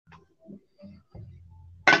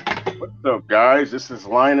What's up, guys? This is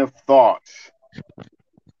Line of Thoughts.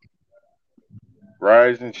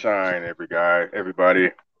 Rise and shine, everybody.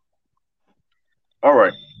 All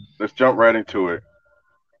right, let's jump right into it.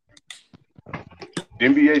 The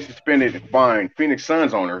NBA suspended and fined Phoenix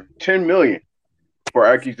Suns owner 10 million for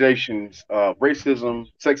accusations of racism,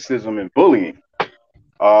 sexism, and bullying.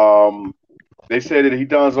 Um, they said that he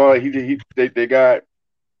does all they got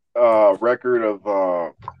a record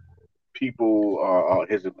of people,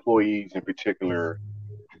 his employees in particular,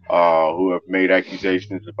 who have made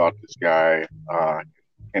accusations about this guy.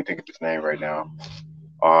 Can't think of his name right now.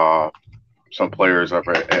 Uh, some players have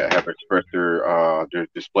expressed their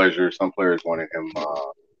displeasure. Some players wanted him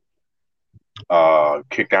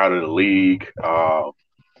kicked out of the league. I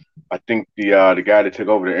think the guy that took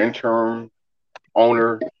over the interim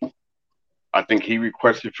owner, I think he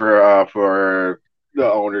requested for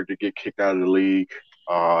the owner to get kicked out of the league.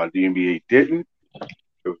 The NBA didn't.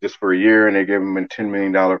 It was just for a year, and they gave him a $10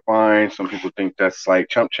 million fine. Some people think that's like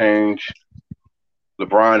chump change.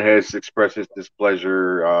 LeBron has expressed his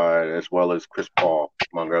displeasure, as well as Chris Paul,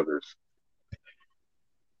 among others.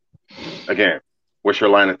 Again, what's your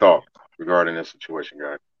line of thought regarding this situation,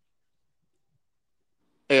 guys?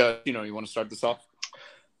 Yeah, you want to start this off?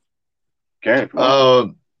 Again, if you want.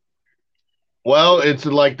 Uh, well, it's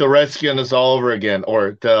like the Redskin is all over again,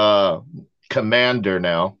 or the Commander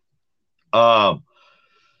now. Um,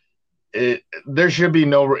 there should be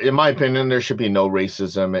no, in my opinion, there should be no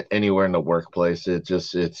racism anywhere in the workplace. It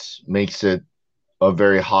makes it a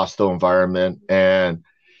very hostile environment, and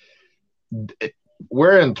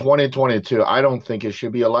we're in 2022. I don't think it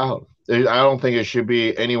should be allowed. I don't think it should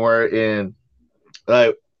be anywhere in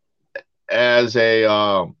like as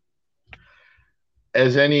a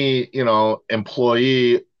as any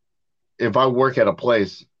employee. If I work at a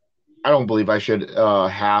place, I don't believe I should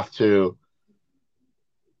have to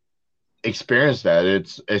experience that.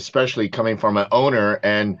 It's especially coming from an owner,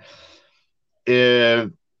 and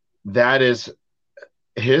if that is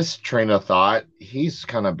his train of thought, he's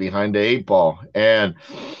kind of behind the eight ball. And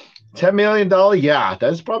 $10 million, yeah,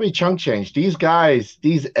 that's probably chunk change. These guys,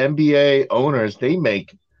 these NBA owners, they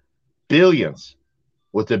make billions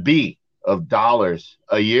with a B of dollars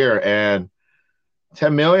a year, and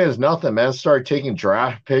 10 million is nothing, man. Start taking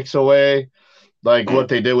draft picks away, like what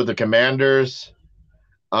they did with the Commanders.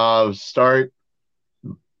 Start,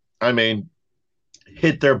 I mean,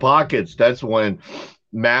 hit their pockets. That's when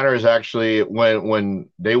matters actually when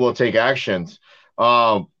they will take actions.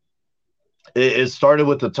 Um, it started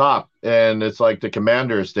with the top, and it's like the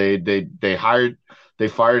Commanders. They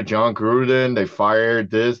fired John Gruden. They fired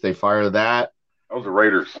this. They fired that. Those are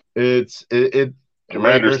Raiders. It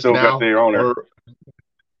Commanders Raiders still got now, their owner. or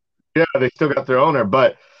yeah, they still got their owner.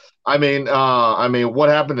 But I mean, what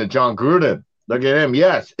happened to John Gruden? Look at him.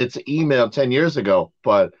 Yes, it's email 10 years ago,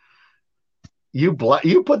 but you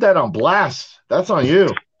put that on blast. That's on you.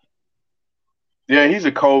 Yeah, he's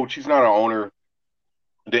a coach. He's not an owner.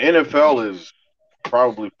 The NFL is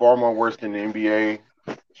probably far more worse than the NBA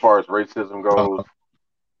as far as racism goes.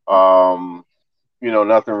 Uh, Um,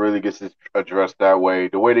 nothing really gets addressed that way.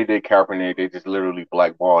 The way they did Kaepernick, they just literally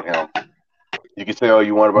blackballed him. You can say all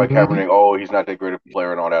you want about mhm. Kaepernick, oh, he's not that great of a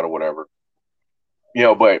player and all that or whatever.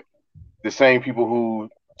 But the same people who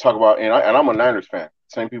talk about, and I'm a Niners fan,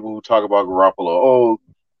 same people who talk about Garoppolo, oh,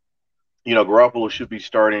 Garoppolo should be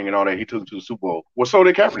starting and all that. He took him to the Super Bowl. Well, so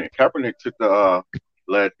did Kaepernick. Kaepernick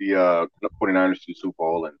led the 49ers to the Super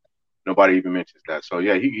Bowl, and nobody even mentions that. So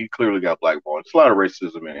yeah, he clearly got blackballed. There's a lot of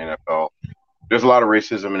racism in the NFL. There's a lot of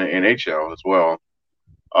racism in the NHL as well.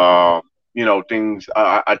 Things.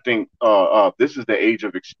 I think this is the age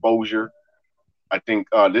of exposure. I think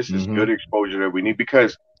this is good Mhm. exposure that we need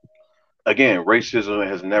because again, racism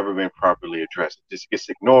has never been properly addressed. It just gets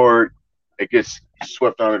ignored. It gets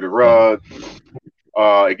swept under the Uh, rug.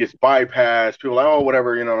 It gets bypassed. People are like, oh,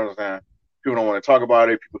 whatever, you know what I'm saying? People don't want to talk about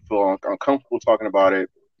it. People feel uncomfortable talking about it.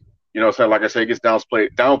 So like I say, it gets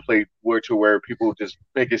downplayed where people just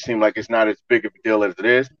make it seem like it's not as big of a deal as it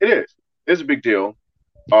is. It is. It's a big deal.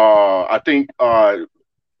 I think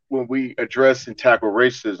when we address and tackle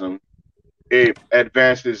racism, it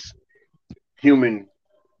advances human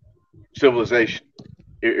civilization.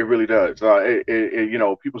 It really does.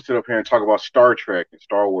 People sit up here and talk about Star Trek and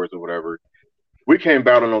Star Wars or whatever. We can't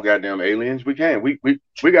battle no goddamn aliens. We can't. We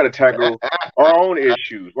got to tackle our own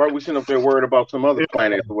issues. Right? We sitting up there worried about some other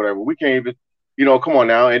planets or whatever. We can't even, come on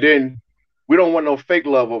now. And then we don't want no fake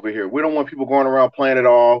love over here. We don't want people going around playing it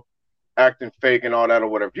all, acting fake and all that or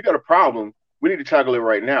whatever. If you got a problem, we need to tackle it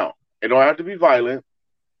right now. It don't have to be violent.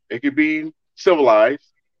 It could be civilized.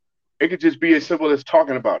 It could just be as simple as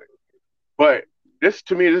talking about it. But this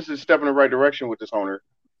to me, this is a step in the right direction with this owner.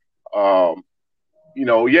 Um,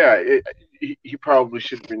 yeah, he probably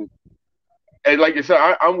should have been. And like I said,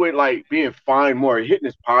 I'm with like being fined more, hitting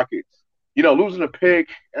his pockets. Losing a pick.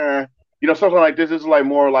 Something like this is like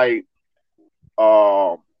more like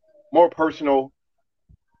um more personal.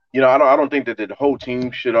 I don't think that the whole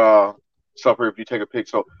team should suffer if you take a pick.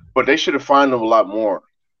 So, but they should have fined them a lot more.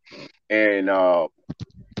 And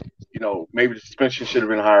maybe the suspension should have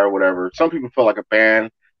been higher or whatever. Some people feel like a ban.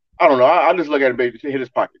 I don't know. I just look at it, baby. Hit his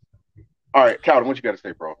pocket. All right, Calvin, what you got to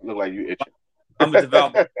say, bro? Look like you itching. I'm a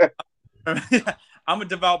devout. I'm a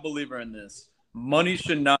devout believer in this. Money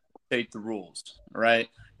should not dictate the rules, right?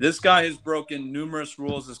 This guy has broken numerous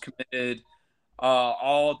rules, has committed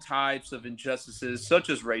all types of injustices, such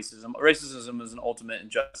as racism. Racism is an ultimate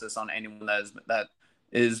injustice on anyone that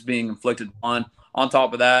is being inflicted on. On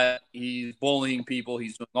top of that, he's bullying people.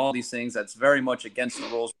 He's doing all these things that's very much against the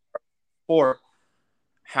rules of sport.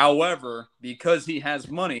 However, because he has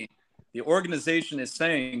money, the organization is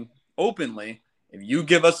saying openly, if you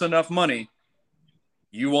give us enough money,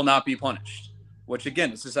 you will not be punished. Which,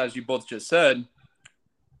 again, it's just as you both just said,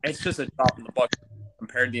 it's just a drop in the bucket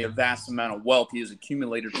compared to the vast amount of wealth he has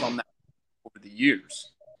accumulated from that over the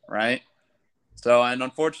years, right? So, and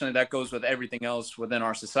unfortunately, that goes with everything else within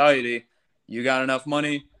our society. You got enough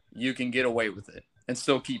money, you can get away with it and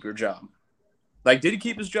still keep your job. Like, did he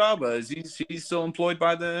keep his job? Is he still employed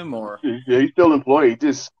by them, or? Yeah, he's still employed. He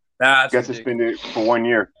just That's got suspended for 1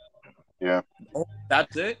 year. Yeah. Oh,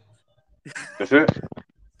 that's it? That's it.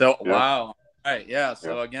 So, Yeah. wow. All right, yeah.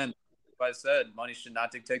 So, Yeah. again, like I said, money should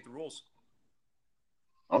not dictate the rules.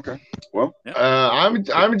 Okay. Well,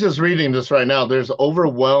 I'm just reading this right now. There's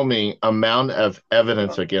overwhelming amount of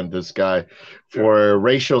evidence against this guy for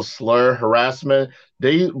racial slur harassment.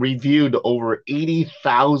 They reviewed over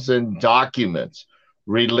 80,000 documents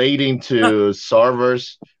relating to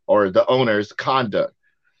servers or the owner's conduct.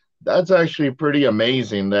 That's actually pretty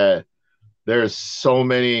amazing that there's so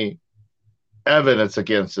many evidence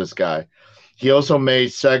against this guy. He also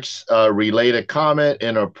made sex related comment,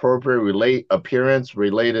 inappropriate appearance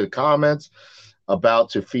related comments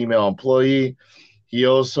about to female employee. He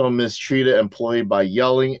also mistreated employee by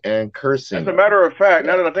yelling and cursing. as a matter of fact,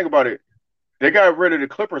 now that I think about it, they got rid of the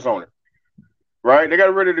Clippers owner, right? They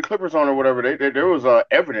got rid of the Clippers owner, whatever. There was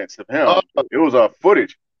evidence of him. It was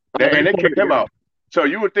footage, and they kicked him out. So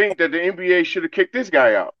you would think that the NBA should have kicked this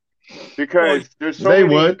guy out because there's so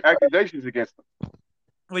many accusations against him.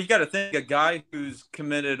 Well, you got to think a guy who's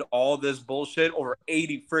committed all this bullshit, over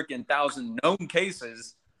 80 freaking thousand known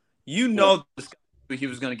cases. You know, this guy, he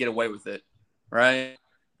was going to get away with it, right?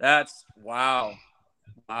 That's wow.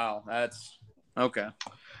 That's okay.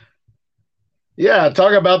 Yeah,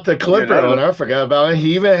 talk about the Clipper owner. I forgot about it.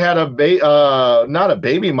 He even had not a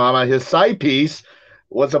baby mama. His side piece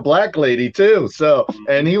was a black lady too. So,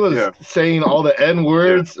 and he was saying all the N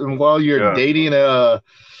words while you're dating a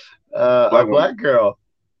black girl.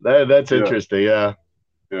 That's interesting. Yeah.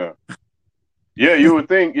 You would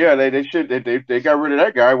think. Yeah, they should. They got rid of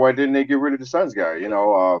that guy. Why didn't they get rid of the Suns guy? And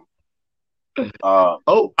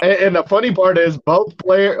the funny part is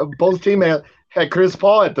both team had Chris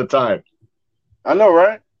Paul at the time. I know,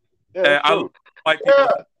 right? Yeah,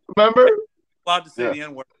 remember? Allowed to say the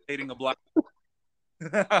N word dating a black.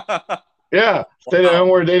 Yeah, say the N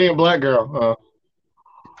word dating a black girl.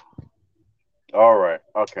 All right.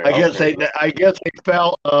 Okay. I guess they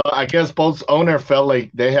felt. I guess both owner felt like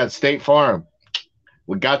they had State Farm.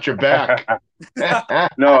 We got your back.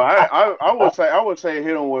 No, I would say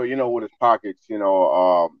hit him with his pockets.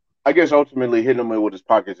 I guess ultimately hitting him with his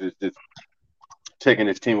pockets is just taking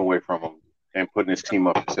his team away from him and putting his team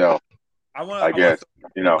up himself. I guess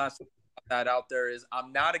that out there is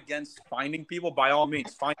I'm not against finding people. By all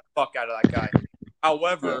means, find the fuck out of that guy.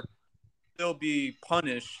 However, he'll be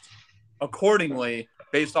punished accordingly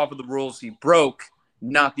based off of the rules he broke,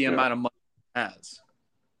 not the amount of money he has.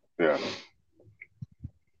 Yeah. I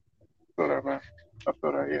feel that, man. I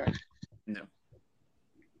feel that, yeah. No.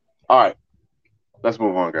 All right. Let's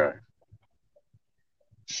move on, guys.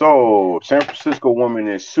 So, San Francisco woman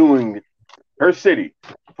is suing her city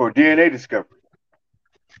for DNA discovery.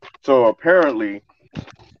 So, apparently,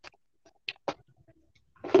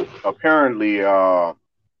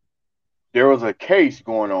 there was a case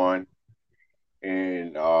going on,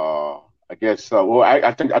 and I guess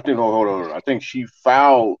I think hold on. I think she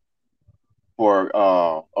filed for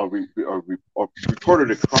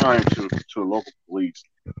reported a crime to local police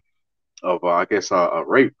of I guess a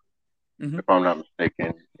rape, if I'm not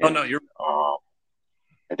mistaken. And, no, you're.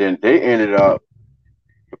 And then the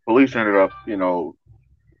police ended up,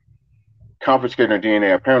 confiscating her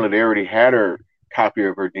DNA. Apparently, they already had her copy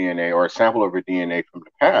of her DNA or a sample of her DNA from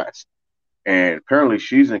the past, and apparently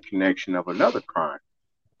she's in connection of another crime,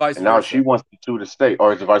 Vice and now versa. she wants to sue the state,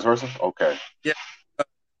 or is it vice versa? Okay. Yeah,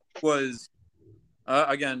 was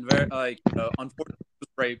again very unfortunately was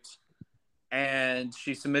raped, and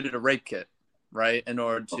she submitted a rape kit, right, in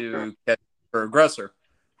order Okay. to catch her aggressor.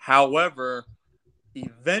 However,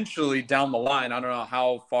 eventually down the line, I don't know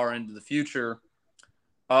how far into the future,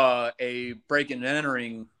 a break and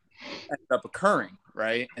entering ended up occurring,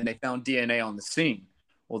 right? And they found DNA on the scene.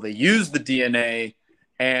 Well, they used the DNA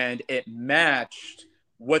and it matched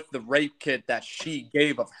with the rape kit that she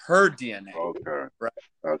gave of her DNA, Okay. right?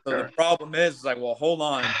 So the Okay. problem is like, well, hold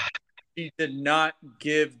on. She did not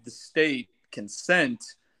give the state consent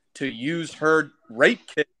to use her rape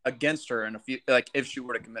kit against her in a few, like if she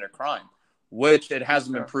were to commit a crime, which it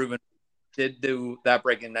hasn't been Yeah. proven did do that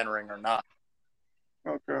break and entering or not.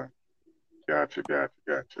 Okay. Gotcha.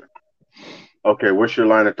 Okay, what's your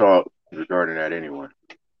line of thought regarding that anyway?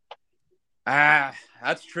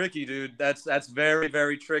 That's tricky, dude. That's very,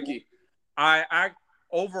 very tricky. I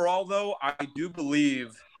overall though, I do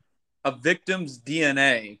believe a victim's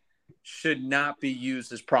DNA should not be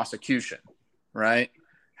used as prosecution, right?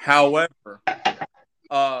 However,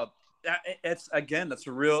 uh, it's again that's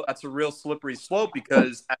a real slippery slope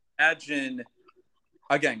because imagine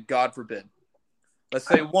again, God forbid, let's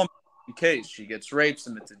say a woman in case she gets raped,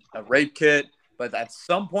 submits a rape kit, but at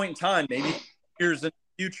some point in time, maybe years in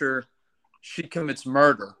the future, she commits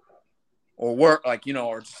murder or work like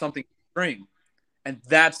or something extreme, and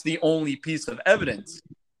that's the only piece of evidence.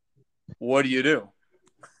 What do you do?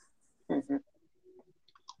 Hmm.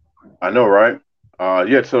 I know, right?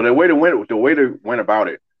 Yeah. So the way they went about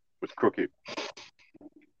it was crooked,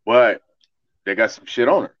 but they got some shit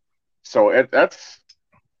on her. So that's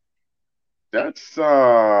that's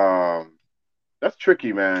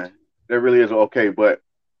tricky, man. That really is okay, but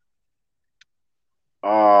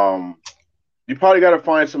um, you probably got to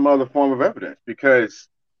find some other form of evidence because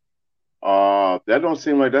that don't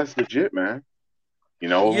seem like that's legit, man. You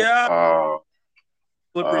know, Yeah,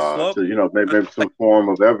 slippery slope. so maybe Like, some form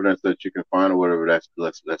of evidence that you can find or whatever that's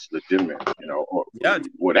legitimate. Or yeah,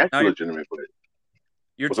 dude, well, now that's legitimate. But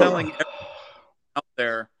you're what's up, telling man? everyone out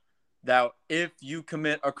there that if you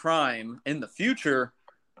commit a crime in the future,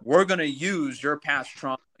 we're gonna use your past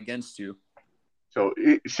trauma against you. So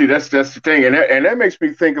see, that's the thing, and that makes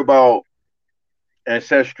me think about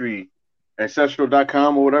ancestry,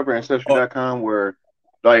 ancestral.com or whatever, Oh, ancestry.com, where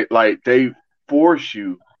like they force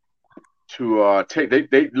you to take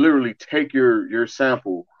they literally take your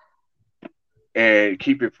sample and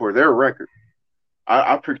keep it for their record.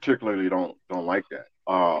 I particularly don't like that.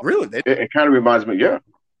 really? They, It kind of reminds me, yeah,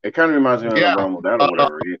 it kind of reminds me of the Yeah. realm of that or Uh,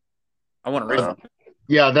 whatever. I want to read Uh, them.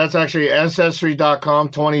 yeah, that's actually ancestry.com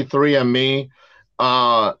 23andme.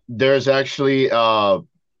 There's actually a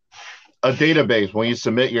database. When you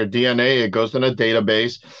submit your DNA, it goes in a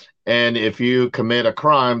database. And if you commit a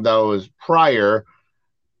crime that was prior,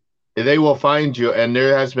 they will find you. And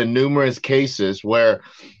there has been numerous cases where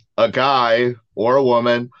a guy or a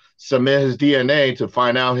woman submit his DNA to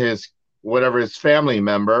find out his family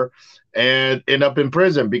member and end up in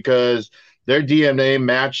prison because their DNA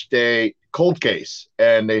matched a cold case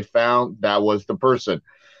and they found that was the person.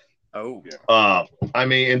 Oh, yeah. I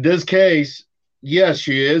mean, in this case, yes,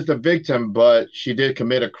 she is the victim, but she did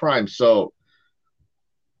commit a crime. So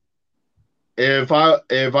if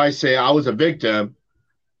I say I was a victim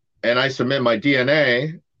and I submit my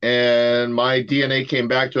DNA and my DNA came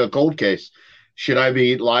back to a cold case, should I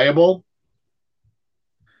be liable?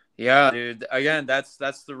 yeah, dude. Again, that's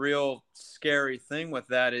the real scary thing with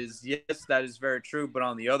that is yes, that is very true. But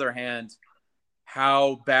on the other hand,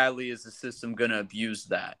 how badly is the system going to abuse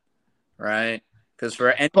that, right? Because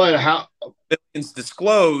for any But how? civilians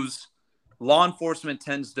disclose, law enforcement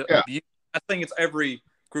tends to Yeah, abuse. I think it's every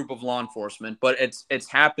group of law enforcement, but it's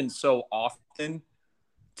happened so often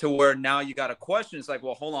to where now you got a question. It's like,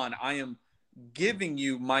 well, hold on, I am giving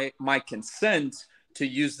you my consent to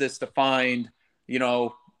use this to find,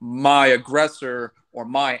 my aggressor or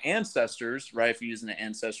my ancestors, right? If you're using the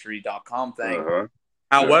ancestry.com thing. Uh-huh. Yeah.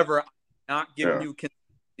 However, I'm not giving Yeah. you consent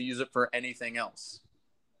to use it for anything else.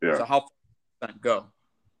 Yeah. So how far does that go?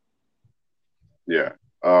 Yeah.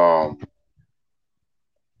 Um,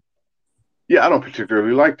 yeah, I don't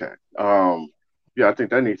particularly like that. Yeah, I think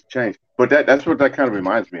that needs to change. But that's what that kind of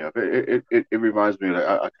reminds me of. It reminds me of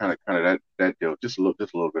I kind of that deal just a little bit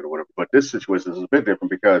or whatever. But this situation is a bit different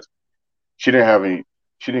because she didn't have any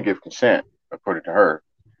she didn't give consent according to her.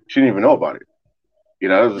 She didn't even know about it.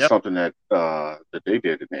 That was Yep. something that they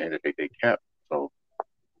did and that they kept. So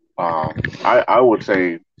I would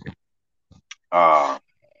say uh,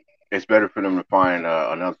 it's better for them to find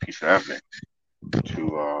another piece of evidence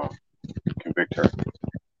to convict her.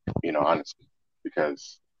 Honestly,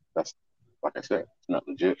 because that's like I said, it's not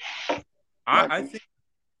legit. My I opinion. think.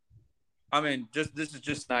 I mean, just this is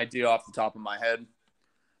just an idea off the top of my head.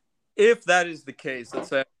 If that is the case, let's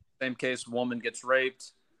say same case, woman gets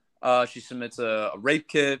raped, she submits a rape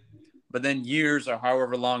kit, but then years or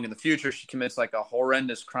however long in the future, she commits like a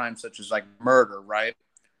horrendous crime such as like murder, right?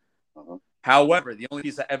 Uh-huh. However, the only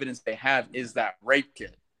piece of evidence they have is that rape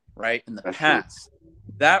kit, right? In the That's true. past,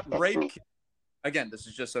 that That's rape true. kit, again, this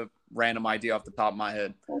is just a random idea off the top of my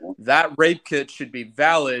head. Uh-huh. That rape kit should be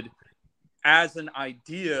valid as an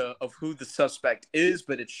idea of who the suspect is,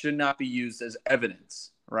 but it should not be used as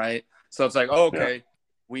evidence, right? So it's like, oh, Yeah. okay,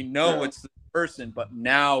 we know Yeah. it's the person, but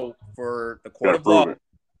now for the court Gotta of law, prove it.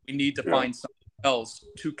 we need to Yeah. find something else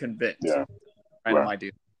to convict. Yeah. Random Right.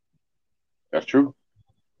 idea. That's true.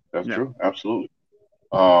 That's Yeah. true. Absolutely.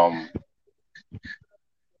 Um,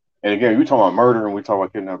 and again, we talk about murder and we talk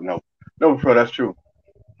about kidnapping. No, bro, that's true.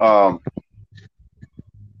 Um,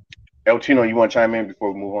 El Chino, you want to chime in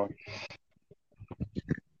before we move on?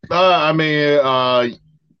 I mean,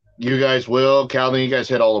 you guys will, Calvin. You guys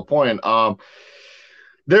hit all the point.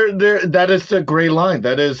 There, that is the gray line.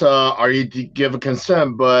 That is, are you to give a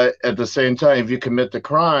consent, but at the same time, if you commit the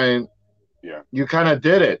crime, Yeah. you kind of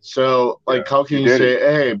did it. So, Yeah. like, how can You you did it.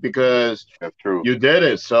 say, hey, because That's true. you did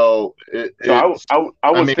it? So So it's, I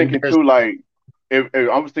I was mean, thinking there's, too, like if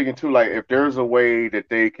I was thinking too, like if there's a way that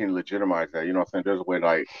they can legitimize that, you know what I'm saying? There's a way,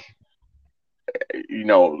 like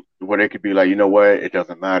where they could be like, you know what, it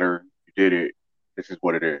doesn't matter, you did it, this is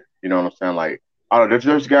what it is. You know what I'm saying? Like I don't know,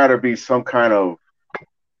 there's got to be some kind of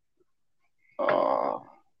uh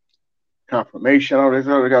confirmation. Oh, there's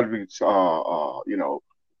got to be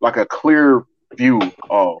like a clear view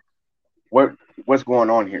of what what's going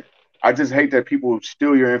on here. I just hate that people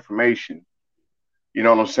steal your information. You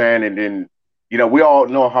know what I'm saying? And then, we all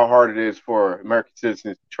know how hard it is for American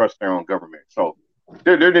citizens to trust their own government. So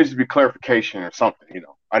there needs to be clarification or something.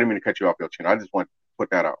 I didn't mean to cut you off, El Chino. I just want to put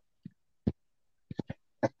that out.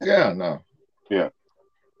 yeah, no. Yeah.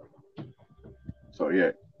 So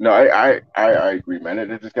yeah. No, I agree, man.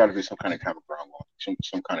 There's got to be some kind of common ground law,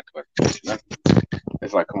 some kind of clarification.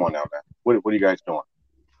 It's like, come on now, man. What are you guys doing?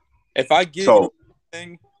 If I give you So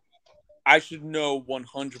anything, I should know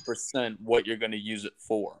 100% what you're going to use it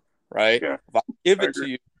for, right? yeah, If I give I it to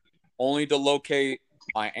agree. you only to locate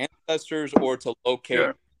my ancestors or to Yeah,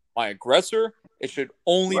 locate my aggressor, it should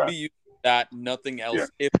only right. be used for that, nothing Yeah, else.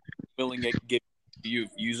 If you're willing to give it to you, if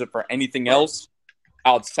you use it for anything right. else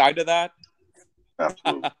outside of that,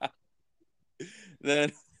 Absolutely.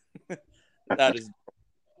 then that is,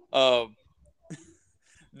 um,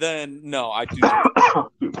 then no, I do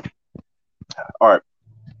not. All right,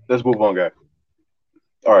 let's move on, guys.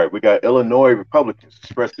 All right, we got Illinois Republicans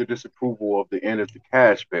expressed their disapproval of the end of the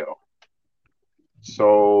cash bail.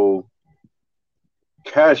 So,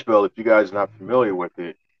 cash bail, if you guys are not familiar with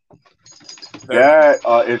it, Very that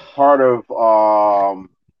is part of one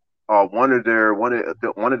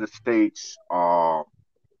of the states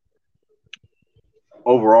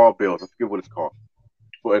overall bills. I forget what it's called,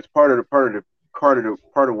 but it's part of one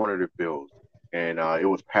of the bills, and it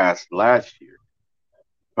was passed last year.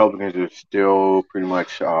 Republicans are still pretty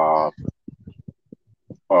much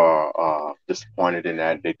disappointed in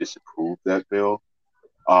that they disapproved that bill,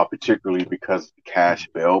 particularly because of the cash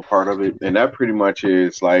bail part of it, and that pretty much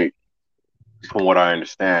is like, from what I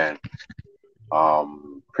understand,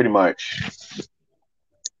 pretty much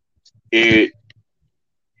it,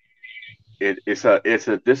 it's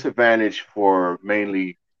a disadvantage for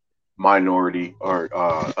mainly minority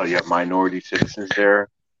citizens there,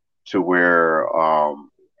 to where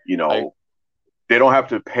like, they don't have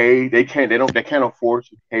to pay, they can't afford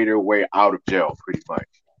to pay their way out of jail pretty much.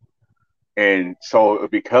 And so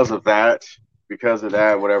because of that,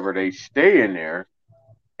 whatever, they stay in there,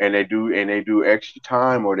 and they do extra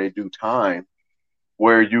time, or they do time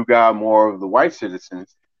where you got more of the white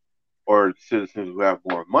citizens, or citizens who have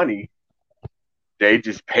more money, they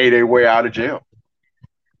just pay their way out of jail.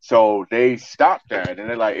 So they stopped that, and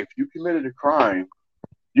they're like, if you committed a crime,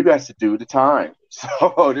 you got to do the time.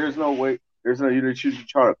 So there's no way, you should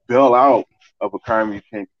try to bail out of a crime you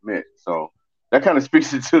can't commit. So that kind of speaks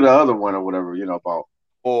to the other one, or whatever, about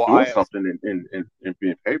well, doing I have, something, and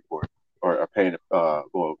being paid for it, or paying,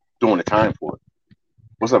 or doing the time for it.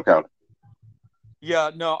 What's up, Calvin?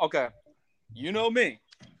 yeah, no, okay. You know me.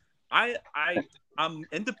 I'm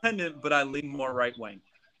independent, but I lean more right wing.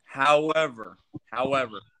 However,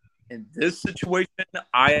 in this situation,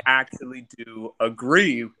 I actually do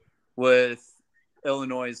agree with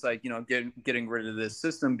Illinois is like, getting rid of this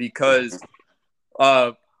system because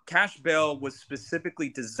cash bail was specifically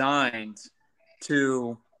designed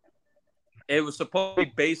to, it was supposed to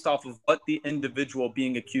be based off of what the individual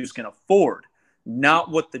being accused can afford,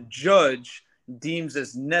 not what the judge deems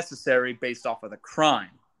as necessary based off of the crime,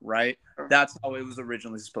 right? That's how it was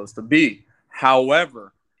originally supposed to be.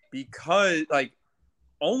 However, because like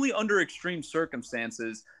only under extreme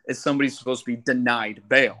circumstances is somebody supposed to be denied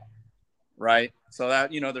bail, right? So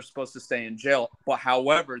that, they're supposed to stay in jail. But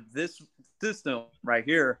however, this system right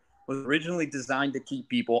here was originally designed to keep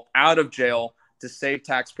people out of jail, to save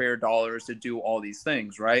taxpayer dollars, to do all these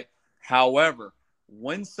things, right? However,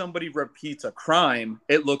 when somebody repeats a crime,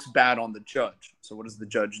 it looks bad on the judge. So what does the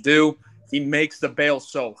judge do? He makes the bail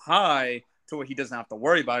so high to where he doesn't have to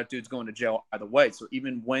worry about it. Dude's going to jail either way. So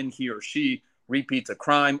even when he or she repeats a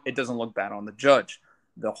crime, it doesn't look bad on the judge.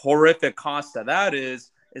 The horrific cost of that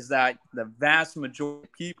is that the vast majority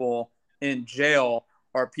of people in jail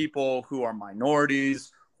are people who are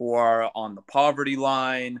minorities, who are on the poverty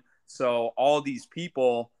line. So all these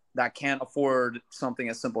people that can't afford something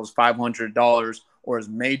as simple as $500 or as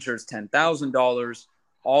major as $10,000,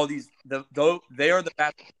 all these, they are the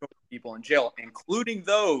vast majority of people in jail, including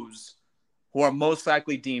those who are most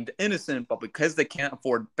likely deemed innocent, but because they can't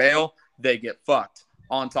afford bail, they get fucked.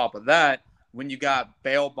 On top of that, when you got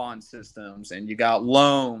bail bond systems and you got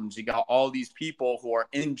loans, you got all these people who are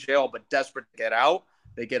in jail but desperate to get out,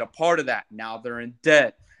 they get a part of that. Now they're in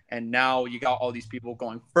debt. And now you got all these people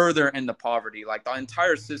going further into poverty. Like the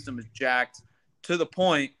entire system is jacked to the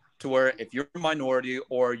point to where if you're a minority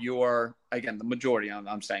or you are, again, the majority,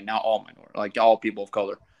 I'm saying not all minority, like all people of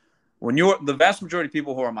color, when you're the vast majority of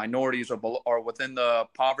people who are minorities or within the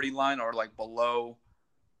poverty line or like below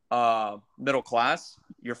middle class,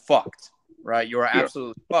 you're fucked, right? You are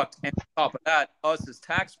absolutely fucked. And on top of that, us as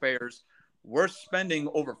taxpayers, we're spending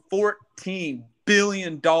over $14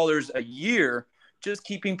 billion a year just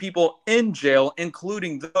keeping people in jail,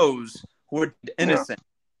 including those who are innocent.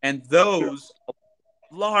 And those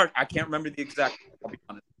large, I can't remember the exact, I'll be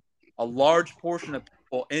honest, a large portion of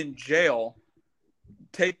people in jail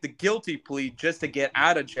take the guilty plea just to get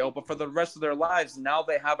out of jail, but for the rest of their lives, now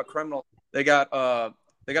they have a criminal, they got a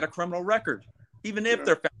criminal record, even if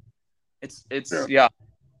they're found.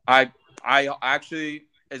 I actually,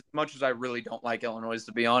 as much as I really don't like Illinois,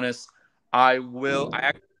 to be honest, I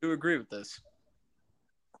actually do agree with this.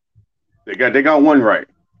 They got one right.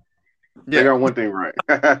 Yeah. They got one thing right.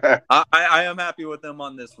 I am happy with them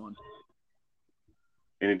on this one.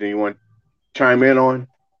 Anything you want to chime in on,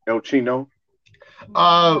 El Chino?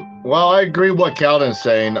 Well, I agree with what Calvin's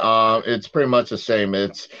saying. It's pretty much the same.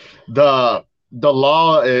 It's the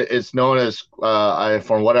law is known as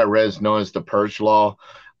from what I read, is known as the Purge Law.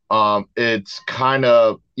 It's kind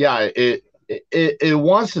of it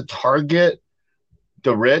wants to target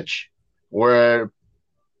the rich, where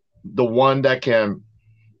the one that can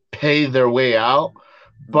pay their way out,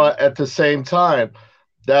 but at the same time,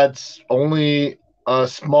 that's only a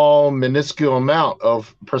small minuscule amount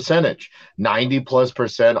of percentage.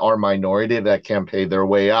 90+% are minority that can pay their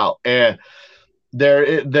way out. And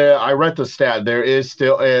there I read the stat, there is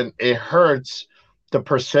still, and it hurts the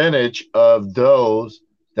percentage of those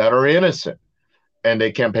that are innocent and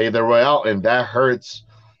they can't pay their way out, and that hurts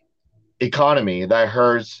economy. That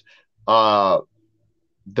hurts the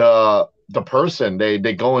person.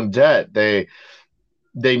 They go in debt. They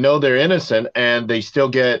know they're innocent and they still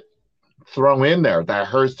get thrown in there. That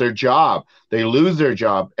hurts their job. They lose their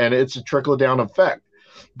job, and it's a trickle down effect.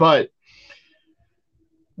 But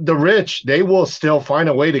the rich, they will still find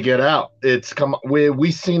a way to get out.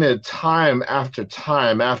 We've seen it time after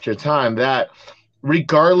time after time that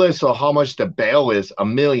regardless of how much the bail is,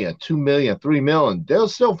 $1 million, $2 million, $3 million, they'll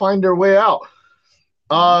still find their way out.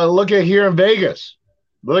 Look at here in Vegas.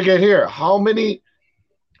 Look at here. How many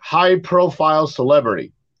high-profile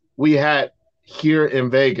celebrity we had here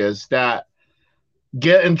in Vegas that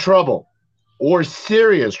get in trouble or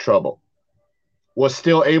serious trouble was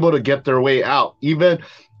still able to get their way out. Even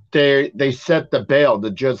they set the bail.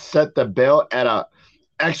 The judge set the bail at a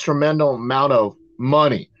extramental amount of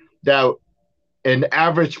money that an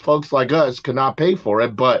average folks like us could not pay for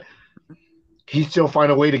it, but he still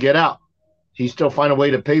find a way to get out. He still find a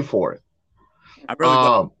way to pay for it.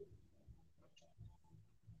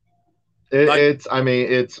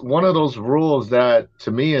 It's one of those rules that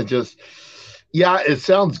to me is just, it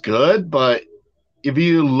sounds good, but if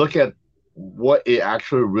you look at what it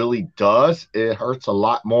actually really does, it hurts a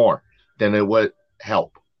lot more than it would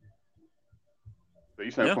help. So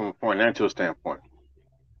you said from a financial standpoint.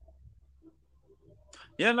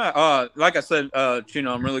 Yeah, no, like I said,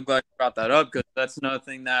 Chino, I'm really glad you brought that up because that's another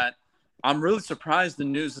thing that I'm really surprised the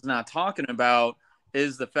news is not talking about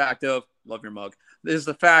is the fact of, love your mug, is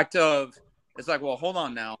the fact of, it's like, well, hold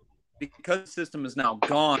on now. Because the system is now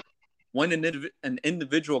gone, when an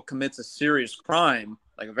individual commits a serious crime,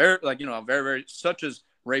 like a very, like, a very, very, such as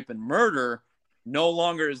rape and murder, no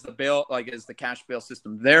longer is the bail, like, is the cash bail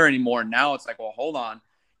system there anymore. Now it's like, well, hold on.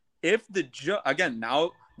 If the judge, again,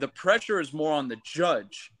 now the pressure is more on the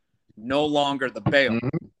judge, no longer the bail,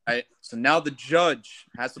 Mm-hmm. right? So now the judge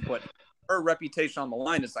has to put her reputation on the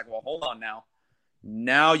line. It's like, well, hold on now.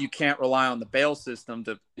 Now you can't rely on the bail system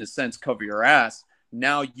to, in a sense, cover your ass.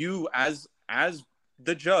 Now you, as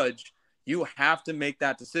the judge, you have to make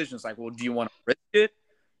that decision. It's like, well, do you want to risk it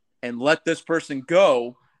and let this person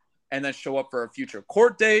go and then show up for a future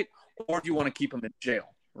court date, or do you want to keep them in jail?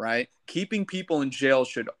 Right? Keeping people in jail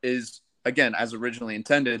is, again, as originally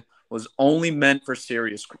intended, was only meant for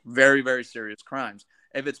serious, very, very serious crimes.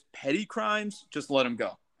 If it's petty crimes, just let them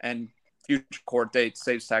go. And future court date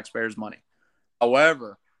saves taxpayers money.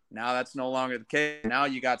 However, now that's no longer the case. Now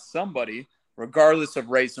you got somebody, regardless of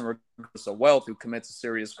race and regardless of wealth, who commits a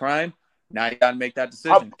serious crime. Now you got to make that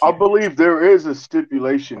decision. I believe there is a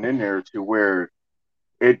stipulation in there to where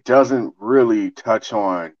it doesn't really touch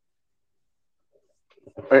on.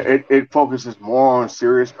 It focuses more on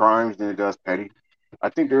serious crimes than it does petty. I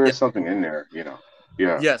think there is something in there,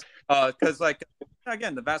 Yeah. Yes, because like,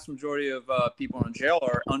 again, the vast majority of people in jail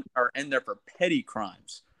are in there for petty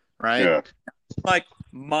crimes, right? Yeah. Like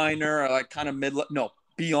minor, or like kind of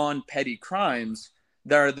beyond petty crimes.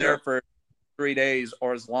 They're there for 3 days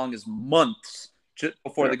or as long as months just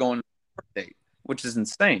before they go on a court date, which is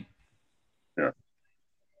insane. Yeah.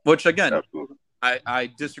 Which, again, Absolutely.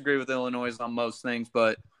 I disagree with Illinois on most things,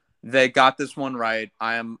 but they got this one right.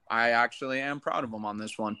 I actually am proud of them on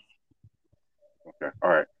this one. Okay. All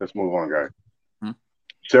right. Let's move on, guys. Hmm?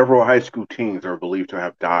 Several high school teens are believed to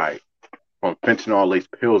have died from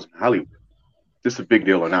fentanyl-laced pills in Hollywood. This is a big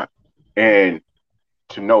deal or not? And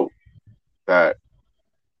to note that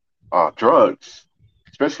drugs,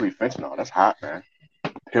 especially fentanyl, that's hot, man.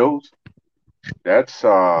 Pills, that's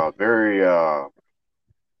a very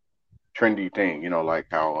trendy thing. Like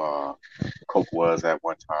how coke was at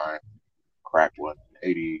one time, crack was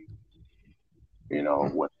in the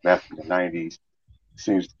 80s. What meth in the 90s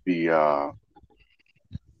seems to be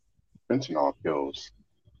fentanyl pills.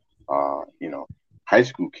 High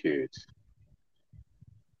school kids,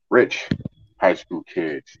 rich high school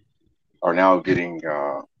kids, are now getting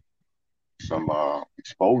some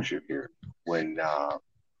exposure here when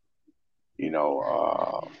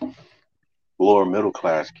lower middle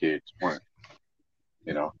class kids weren't.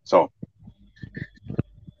 So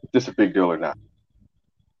this a big deal or not?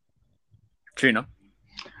 Chino.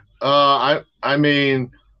 I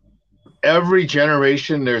mean, every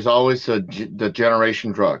generation there's always the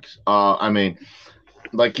generation drugs. I mean,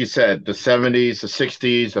 like you said, the 70s, the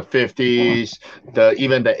 60s, the 50s,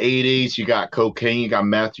 even the 80s, you got cocaine, you got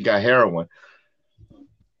meth, you got heroin.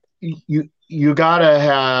 You gotta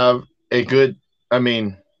have a good. I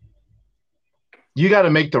mean, you got to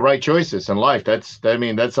make the right choices in life. That's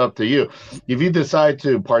up to you. If you decide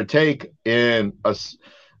to partake in a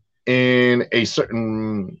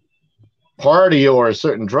certain party or a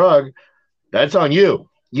certain drug, that's on you.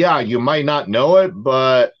 Yeah, you might not know it,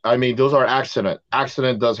 but I mean, those are accident.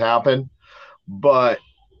 Accident does happen, but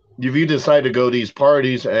if you decide to go to these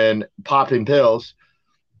parties and popping pills,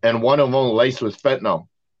 and one of them laced with fentanyl,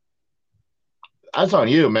 that's on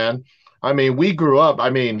you, man. I mean, we grew up. I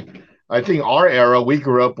mean, I think our era, we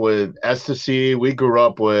grew up with ecstasy. We grew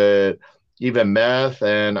up with even meth,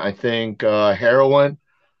 and I think heroin.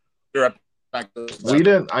 We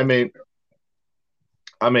didn't. I mean,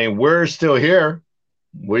 we're still here.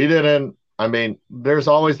 We didn't. I mean, there's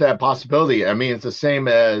always that possibility. I mean, it's the same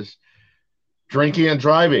as drinking and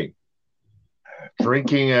driving.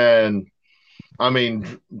 Drinking and, I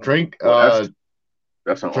mean, drink. Well,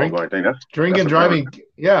 that's an ongoing thing. Drinking and driving.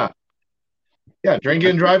 Yeah. Yeah, drinking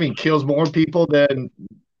and driving kills more people than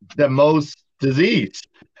most disease.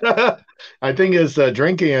 I think it's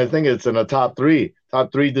drinking. I think it's in the top three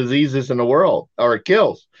diseases in the world, or it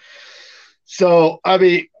kills. So I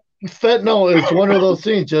mean, fentanyl is one of those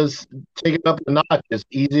things. Just take it up a notch. It's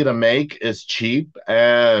easy to make. It's cheap,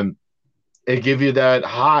 and it gives you that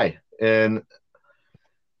high. And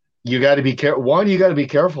you got to be careful. One, you got to be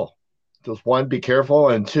careful. Just one, be careful,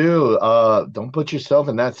 and two, don't put yourself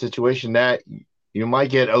in that situation that you might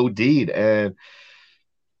get OD'd, and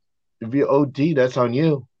if you OD, that's on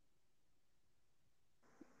you.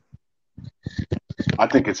 I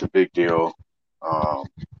think it's a big deal.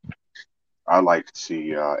 I like to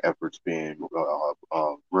see efforts being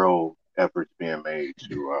real efforts being made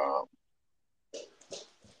to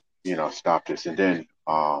stop this. And then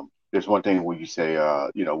there's one thing where you say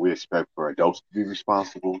we expect for adults to be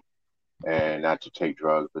responsible and not to take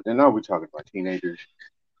drugs, but then now we're talking about teenagers.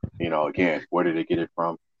 Again, where did they get it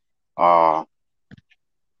from? Uh,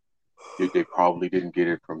 they probably didn't get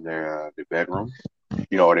it from their bedroom.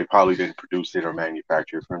 Or they probably didn't produce it or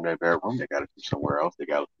manufacture it from their bedroom. They got it from somewhere else. They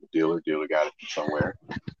got it from a dealer. Dealer got it from somewhere.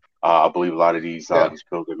 I believe a lot of Yeah. these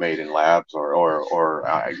pills are made in labs or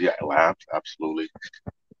yeah, labs, absolutely.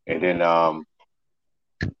 And then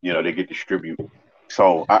they get distributed.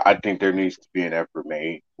 So I think there needs to be an effort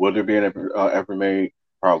made. Will there be an effort made?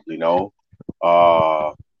 Probably no.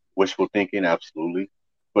 Uh, Wishful thinking, absolutely.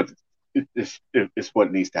 But it's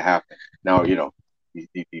what needs to happen. Now,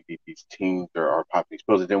 these teens are popping these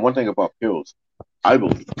pills. And then one thing about pills, I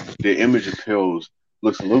believe the image of pills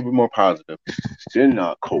looks a little bit more positive than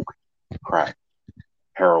coke, crack,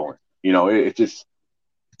 heroin. It just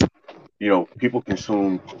people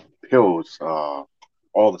consume pills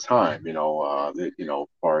all the time. As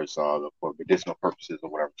far as for medicinal purposes or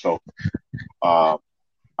whatever. So uh,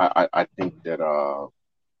 I think that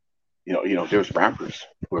there's rappers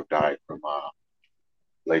who have died from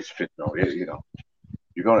lace fentanyl.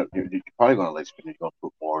 You're probably gonna lace fentanyl. You're gonna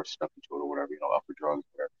put more stuff into it or whatever. Upper drugs,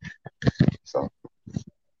 whatever. So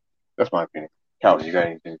that's my opinion. Calvin, you got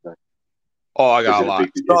anything to say? Oh, I got a lot. Is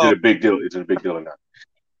it a big deal? Is it a big deal or not?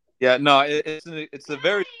 Yeah, no, it's a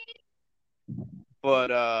very,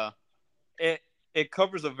 but it it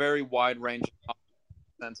covers a very wide range of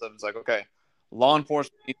sense of it's like, okay, law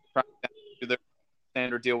enforcement needs to crack down, do their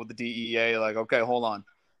standard deal with the DEA. Like, okay, hold on,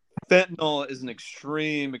 fentanyl is an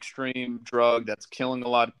extreme drug that's killing a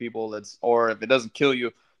lot of people. Or if it doesn't kill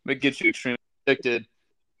you, it gets you extremely addicted.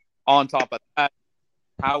 On top of that,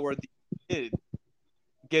 how are the kids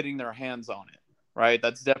getting their hands on it? Right,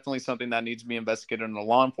 that's definitely something that needs to be investigated in the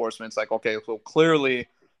law enforcement. It's like, okay, so clearly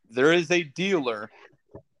there is a dealer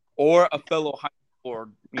or a fellow high school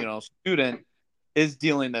or student is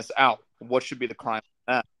dealing this out. What should be the crime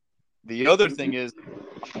on that? The other thing is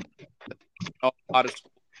a lot of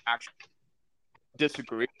schools actually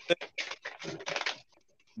disagree with it.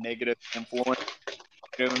 Negative influence,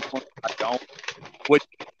 I don't. What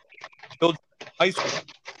children in high school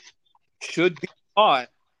should be taught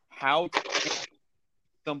how to handle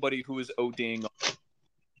somebody who is ODing,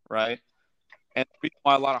 right? And the reason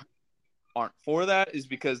why a lot of aren't for that is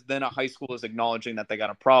because then a high school is acknowledging that they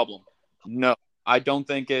got a problem. No, I don't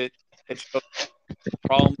think it shows a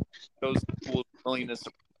problem. It shows the school's willingness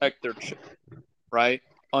to protect their children, right,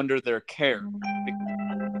 under their care.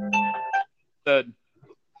 Said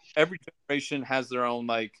every generation has their own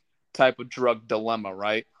type of drug dilemma,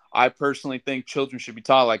 right? I personally think children should be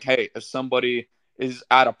taught like, hey, if somebody is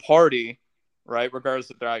at a party, right,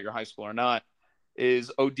 regardless if they're at your high school or not,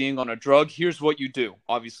 is ODing on a drug, here's what you do.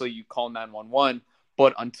 Obviously, you call 911,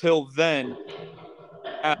 but until then,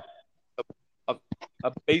 have a,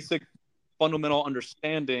 a basic fundamental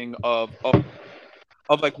understanding of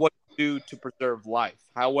like what to do to preserve life.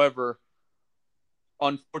 However,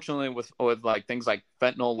 unfortunately, with like things like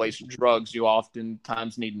fentanyl laced drugs, you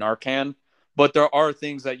oftentimes need Narcan, but there are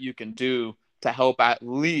things that you can do to help at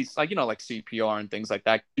least like CPR and things like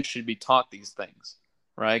that. You should be taught these things,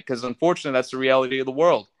 right? Because unfortunately, that's the reality of the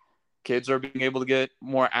world. Kids are being able to get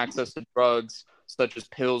more access to drugs such as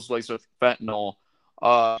pills laced with fentanyl,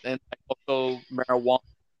 and also marijuana,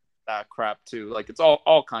 that crap too. Like it's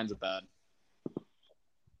all kinds of bad.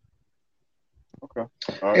 Okay.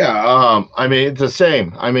 All right. Yeah, I mean it's the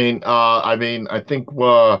same. I think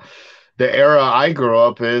the era I grew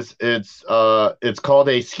up is it's called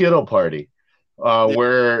a Skittle party, Yeah,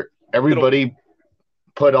 where it'll, everybody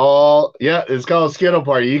it's called a Skittle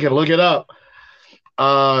party. You can look it up.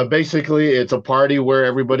 Basically, it's a party where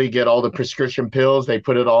everybody get all the prescription pills. They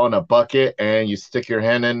put it all in a bucket, and you stick your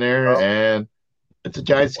hand in there, and it's a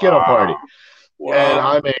giant Skittle party. Wow. And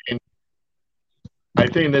Wow. I mean, I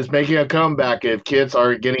think it's making a comeback if kids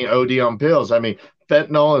are getting OD on pills. I mean,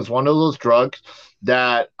 fentanyl is one of those drugs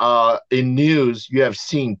that in news you have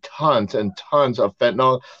seen tons and tons of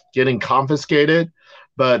fentanyl getting confiscated,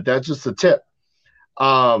 but that's just the tip.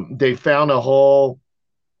 They found a whole,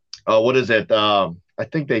 what is it? I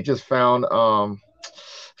think they just found,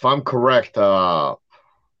 if I'm correct,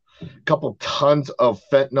 couple tons of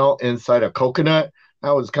fentanyl inside a coconut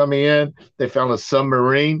that was coming in. They found a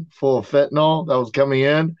submarine full of fentanyl that was coming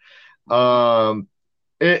in.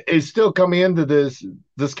 It's still coming into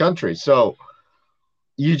this country, so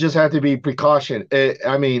you just have to be precaution.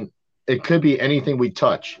 I mean, it could be anything we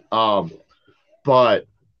touch, but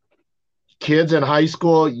kids in high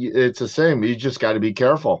school, it's the same. You just got to be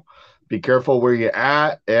careful. Be careful where you're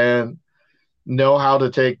at and know how to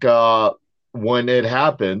take when it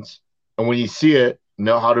happens, and when you see it,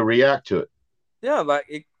 know how to react to it. Yeah,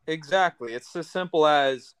 exactly. It's as simple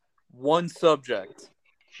as one subject: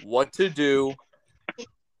 what to do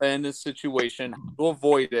in this situation, how to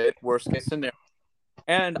avoid it, worst case scenario.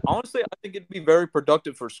 And honestly, I think it'd be very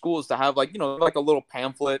productive for schools to have like a little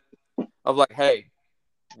pamphlet of like, hey,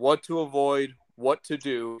 what to avoid, what to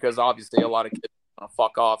do, because obviously a lot of kids are gonna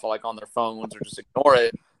fuck off like on their phones or just ignore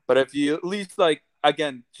it. But if you at least like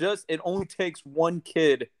again, just it only takes one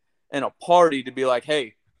kid in a party to be like,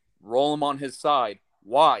 hey, roll him on his side.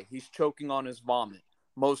 Why? He's choking on his vomit.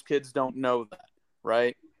 Most kids don't know that,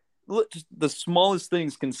 right? Look, just the smallest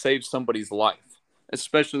things can save somebody's life,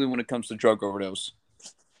 especially when it comes to drug overdose.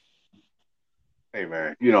 Hey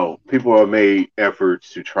man, people have made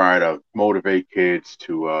efforts to try to motivate kids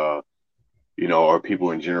to, or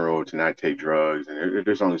people in general to not take drugs, and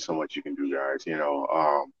there's only so much you can do, guys. I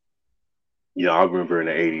remember in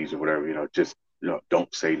the '80s or whatever, just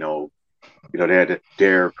don't say no. They had the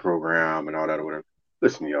Dare program and all that or whatever.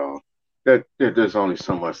 Listen, y'all, there's only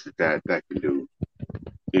so much that can do.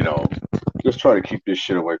 You know, just try to keep this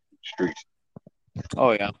shit away from the streets.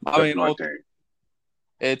 Oh yeah, I That's mean, my thing.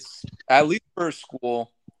 it's at least for a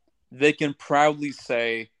school, they can proudly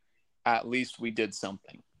say, at least we did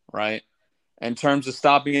something, right? In terms of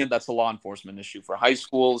stopping it, that's a law enforcement issue. For high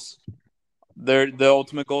schools, the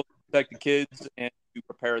ultimate goal is to protect the kids and to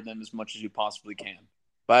prepare them as much as you possibly can.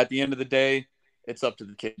 But at the end of the day, it's up to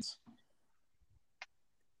the kids.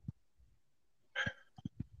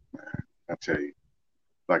 I tell you,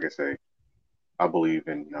 like I say, I believe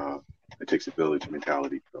in it takes a village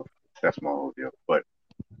mentality. So that's my whole deal. But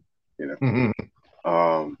you know,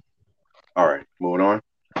 um, all right, moving on.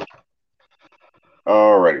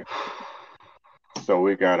 All righty. So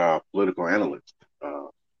we got a political analyst,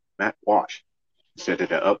 Matt Walsh, said that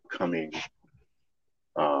the upcoming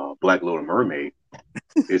Black Little Mermaid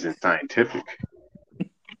isn't scientific.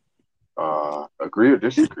 Agree or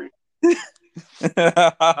disagree?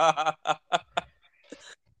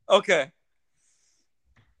 Okay.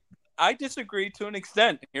 I disagree to an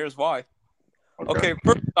extent. Here's why. Okay,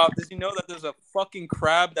 first off, does he know that there's a fucking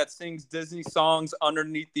crab that sings Disney songs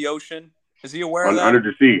underneath the ocean? Is he aware of that? Under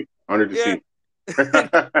the sea. Under the Yeah. sea.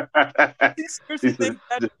 You seriously think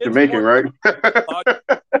that He's shit's Jamaican, more right?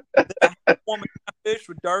 than a woman fish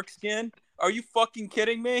with dark skin? Are you fucking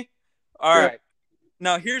kidding me? All Yeah. right.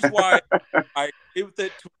 Now here's why I agree with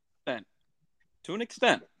it to an extent. To an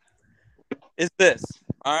extent, is this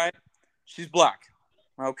all right? She's black.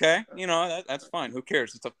 Okay, that's fine. Who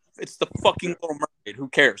cares? It's the fucking Little Mermaid. Who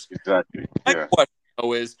cares? Exactly. My Yeah. question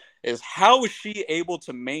though is how is she able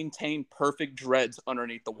to maintain perfect dreads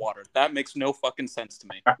underneath the water? That makes no fucking sense to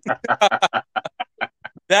me.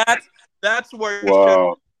 That's where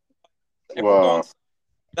Wow. if we're going, Wow.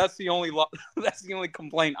 that's the only that's the only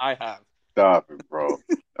complaint I have. Stop it, bro.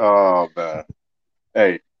 Oh man.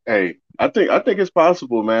 Hey. I think it's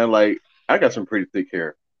possible, man. Like I got some pretty thick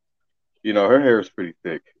hair. Her hair is pretty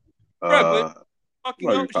thick. Right, but fucking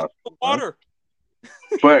Might be she's in the possible, man. water.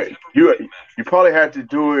 But you probably had to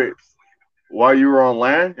do it while you were on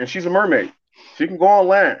land, and she's a mermaid. She can go on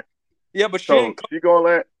land. Yeah, but she So ain't she go on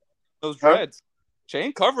land, those huh? dreads. She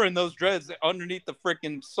ain't covering those dreads underneath the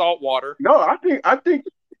freaking salt water. No, I think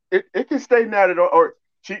it can stay knotted or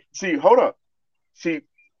she hold up. She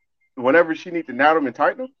whenever she needs to knot them and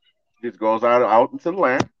tighten them, she just goes out into the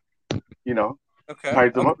land, you know, Okay.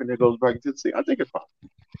 ties them up and then goes back into the sea. I think it's fine.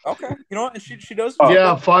 Okay. You know what? And she does.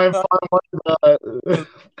 Yeah, fine. Water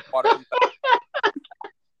comes out.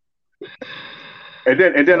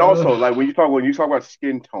 And then also like when you talk about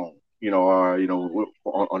skin tone,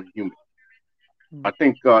 on human, I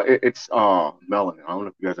think it's melanin. I don't know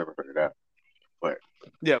if you guys ever heard of that, but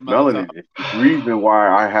Yeah, melanin is the reason why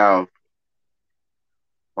I have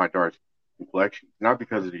my dark complexion, not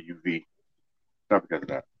because of the UV, not because of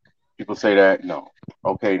that. People say that no.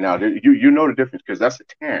 Okay, now you know the difference because that's a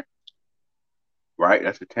tan, right?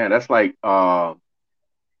 That's a tan. That's like Akon,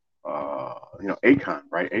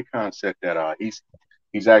 right? Akon said that he's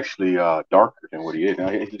actually darker than what he is. Now,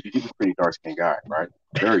 he's a pretty dark skinned guy, right?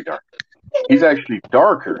 Very dark. He's actually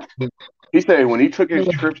darker. He said when he took his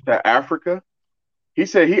trips to Africa, he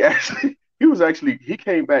said he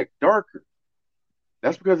came back darker.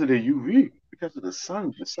 That's because of the UV, because of the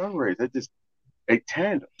sun rays. They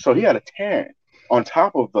tanned him. So he had a tan on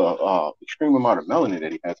top of the extreme amount of melanin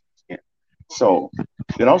that he has in his skin. So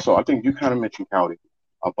then also, I think you kind of mentioned, Cowdy,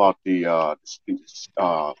 about the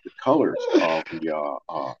colors of the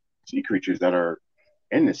sea creatures that are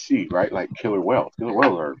in the sea, right? Like killer whales. Killer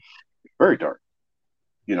whales are very dark.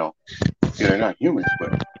 You know, they're not humans,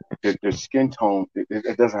 but their skin tone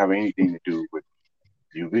it doesn't have anything to do with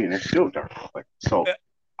UV, and it's still dark. Like so, Yeah,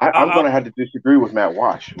 I'm I, gonna have to disagree with Matt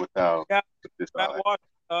Wash yeah, with this. Matt Walsh,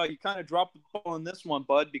 you kind of dropped the ball on this one,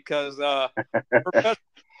 bud, because Professor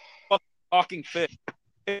fucking talking fish.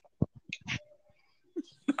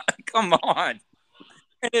 Come on,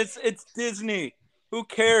 and it's Disney. Who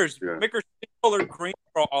cares? Yeah. Make her skin color green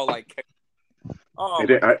for all I care. Oh And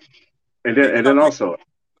my then god! and then also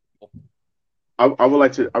I would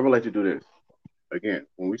like to do this again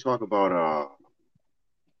when we talk about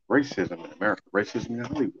racism in America, racism in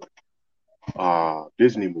Hollywood,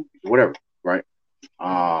 Disney movies, whatever, right?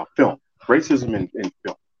 Film, racism in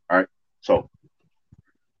film. All right. So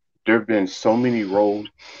there have been so many roles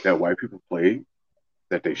that white people played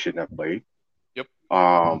that they shouldn't have played. Yep.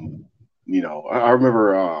 I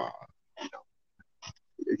remember.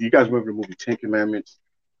 You guys remember the movie Ten Commandments?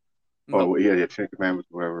 Nope. Oh yeah, Ten Commandments,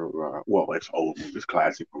 whatever. Well, it's old movie, it's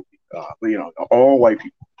classic movie. But all white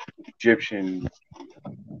people, Egyptians,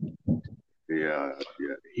 the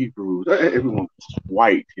Hebrews, everyone was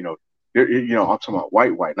white. I'm talking about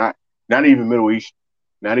white, not even Middle East,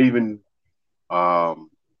 not even not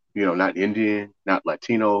Indian, not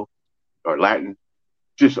Latino or Latin,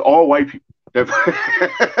 just all white people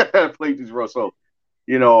that played these roles. So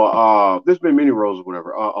there's been many roles or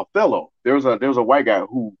whatever. Othello, there was a white guy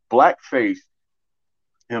who blackfaced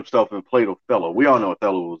himself and played Othello. We all know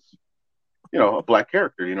Othello was a black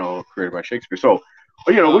character, created by Shakespeare. So,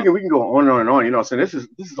 we can go on and on and on. So this is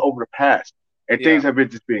over the past, and Yeah. things have been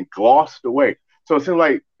just being glossed away. So it seems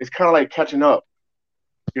like it's kind of like catching up.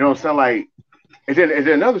 It's not like. And then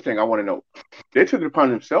another thing I want to know, they took it upon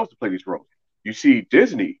themselves to play these roles. You see,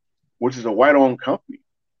 Disney, which is a white-owned company,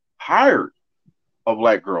 hired a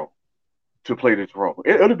black girl to play this role.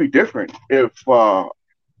 It'll be different if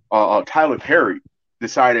Tyler Perry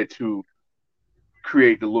decided to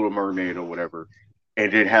create the Little Mermaid or whatever,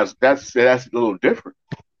 and it has that's a little different.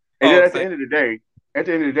 And then Oh, at the end of the day,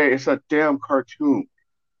 it's a damn cartoon.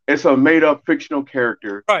 It's a made up fictional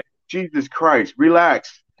character. right. Jesus Christ,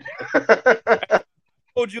 relax. I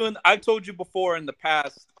told you before in the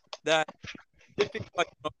past that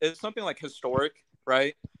if something like historic,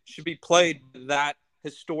 right, should be played by that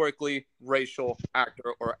historically racial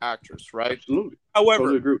actor or actress, right? Absolutely. However,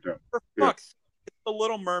 Totally agree with that. for Yeah. fuck's sake, it's the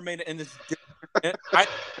Little Mermaid and this.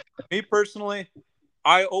 Me personally,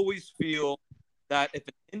 I always feel that if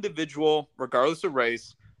an individual, regardless of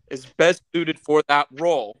race, is best suited for that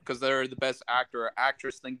role because they're the best actor or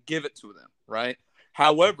actress, then give it to them, right?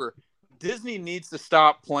 However, Disney needs to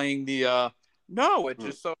stop playing the no, it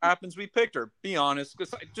just so happens we picked her. Be honest,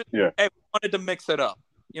 because Yeah. we wanted to mix it up.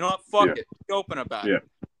 You know what? Fuck Yeah. it. Be open about Yeah. it.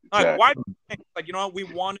 Like, Exactly. why? Like, you know what? We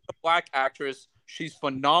wanted a black actress. She's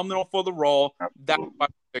phenomenal for the role. That's Absolutely. why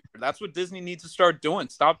we picked her. That's what Disney needs to start doing.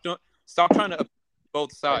 Stop trying to appeal to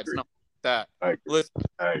both sides. agree. Not like that. I agree. Listen,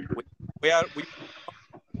 I agree. we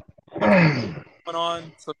went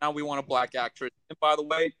on, so now we want a black actress. And by the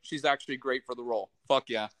way, she's actually great for the role. Fuck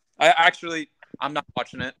yeah. I'm not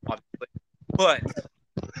watching it, obviously, but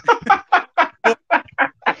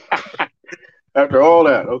After all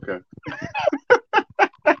that, okay.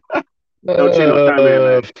 No, Chino, chime in,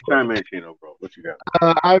 man. Chime in, Chino, bro. What you got?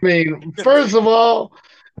 I mean, first of all,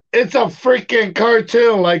 it's a freaking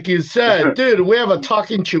cartoon, like you said. Dude, we have a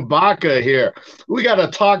talking Chewbacca here. We got a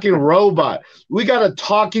talking robot. We got a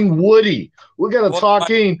talking Woody. We got a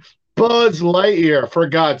talking Buzz Lightyear, for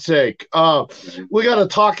God's sake. We got a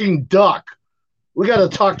talking duck. We got a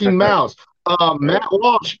talking mouse. Matt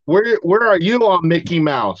Walsh, where are you on Mickey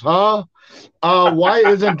Mouse, huh? Why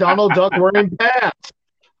isn't Donald Duck wearing pants?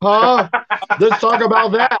 Huh? Let's talk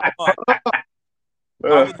about that.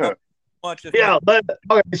 Yeah, but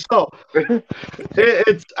okay, so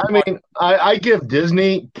I give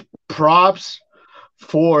Disney props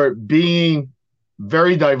for being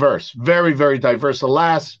very diverse, very, very diverse.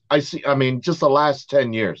 Just the last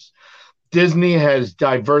 10 years. Disney has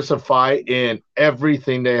diversified in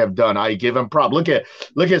everything they have done. I give them props.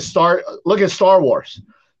 Look at Star Wars.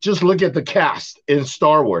 Just look at the cast in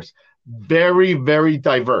Star Wars. Very, very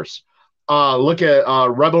diverse. Look at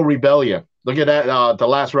Rebel Rebellion. Look at that, the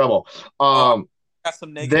Last Rebel. got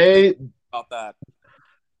some negative things about that.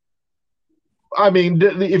 I mean,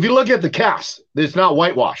 if you look at the cast, it's not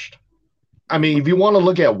whitewashed. I mean, if you want to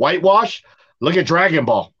look at whitewash, look at Dragon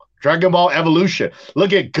Ball Evolution.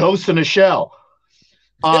 Look at Ghost in the Shell.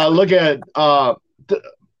 Look at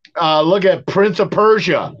Prince of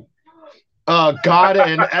Persia. God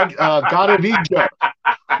of Egypt.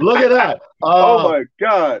 Look at that. Oh my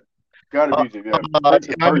God. Gotta be yeah. Prince of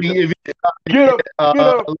I Persia. mean, if Get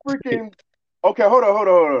a freaking. Okay, hold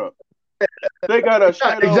on. They got a yeah,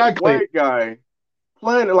 straight up exactly, white guy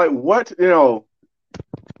playing it. Like what?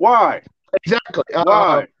 Why? exactly.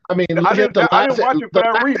 Why? I mean, look at the I didn't last, watch it for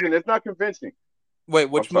that reason. It's not convincing. Wait,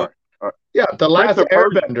 I'm which movie? sorry. All right. yeah, the Prince last of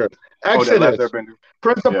Persia. Airbender, Oh, that last Exodus, Airbender.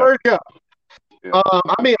 Prince of Yeah. Persia. Yeah.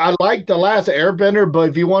 I mean, I like the last Airbender, but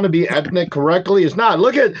if you want to be ethnic correctly, it's not.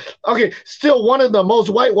 Look at still one of the most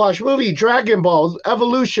whitewashed movie, Dragon Ball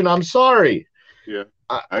Evolution. I'm sorry. Yeah.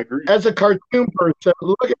 I agree. As a cartoon person,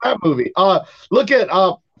 look at that movie. Look at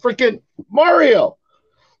freaking Mario.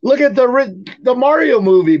 Look at the Mario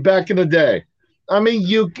movie back in the day. I mean,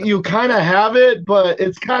 you kind of have it, but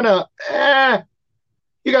it's kind of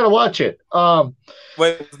You got to watch it.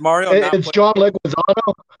 Wait, was Mario It's John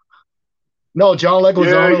Leguizamo. No, John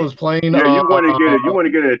Leguizamo was playing. Yeah, you want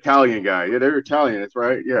to get an Italian guy. Yeah, they're Italian. That's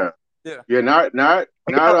right. Yeah. Yeah. Not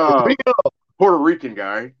Puerto Rican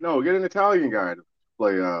guy. No, get an Italian guy to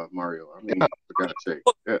play Mario. I mean, for God's sake.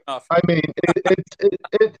 Yeah. I mean,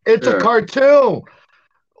 it's a cartoon.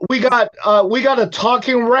 We got a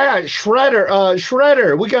talking rat,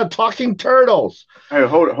 Shredder. We got talking turtles. Hey,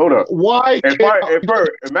 hold up. Why?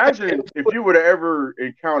 Imagine if you would have ever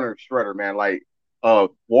encountered Shredder, man, like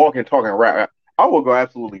walking, talking rat. I would go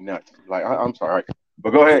absolutely nuts. Like I'm sorry, but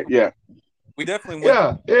go ahead. Yeah, we definitely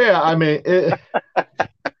went. Yeah. I mean,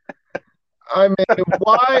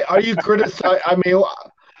 why are you criticizing? I mean,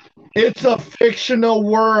 it's a fictional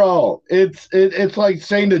world. It's like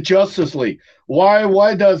saying the Justice League.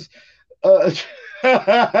 Why does like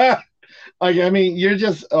I mean you're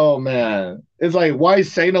just oh man. It's like why is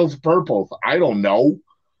Thanos purple? I don't know.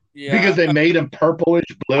 Yeah. Because they made him purplish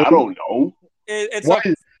blue. I don't know. It's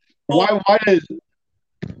why is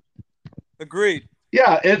agreed.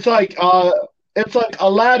 Yeah, it's like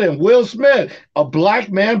Aladdin, Will Smith, a black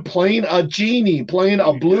man playing a genie, playing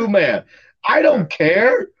a blue man. I don't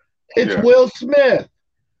care. It's Will Smith.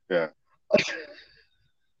 Yeah.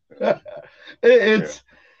 It's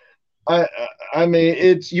I mean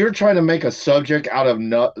it's you're trying to make a subject out of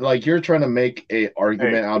you're trying to make a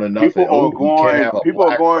argument out of nothing. People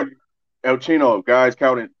are going El Chino, guys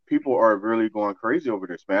counting, people are really going crazy over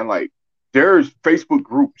this, man. Like there's Facebook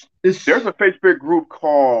groups. There's a Facebook group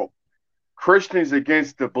called Christians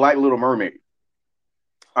Against the Black Little Mermaid.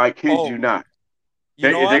 I kid you not.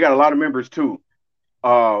 They got a lot of members too.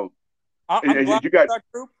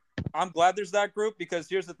 I'm glad there's that group because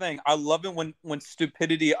here's the thing. I love it when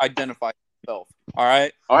stupidity identifies itself. All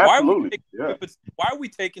right. Oh, absolutely. Why are we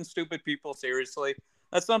taking stupid people seriously?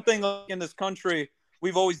 That's something like in this country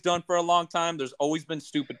we've always done for a long time. There's always been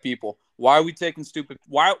stupid people. Why are we taking stupid?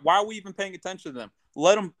 Why are we even paying attention to them?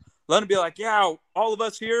 Let them be like, yeah, all of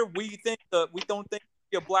us here, we don't think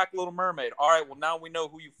you're a black Little Mermaid. All right. Well, now we know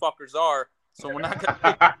who you fuckers are. So we're not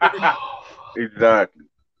gonna. Exactly.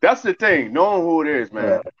 That's the thing. Knowing who it is,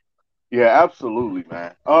 man. Yeah, absolutely,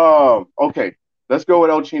 man. Okay. Let's go with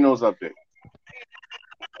El Chino's update.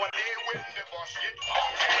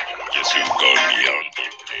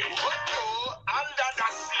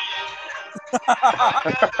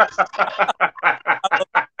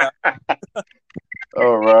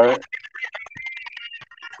 All right.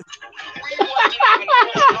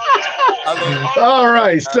 All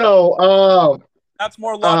right. So, that's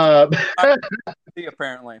more logical.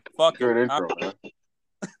 Apparently. Fuck good intro, man.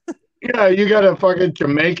 Yeah, you got a fucking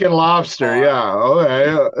Jamaican lobster. Yeah.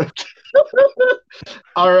 Okay.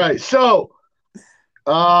 All right. So,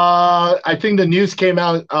 I think the news came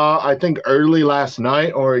out, I think early last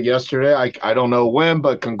night or yesterday. I don't know when,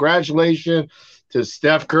 but congratulations to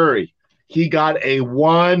Steph Curry. He got a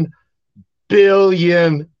 $1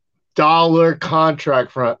 billion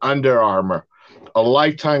contract from Under Armour, a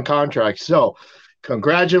lifetime contract. So,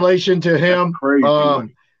 congratulations to him. To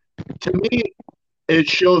me, it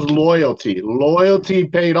shows loyalty. Loyalty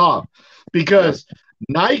paid off because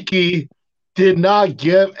Nike did not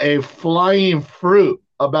give a flying fruit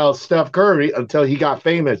about Steph Curry until he got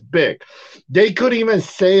famous big. They couldn't even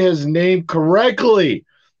say his name correctly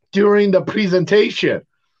during the presentation.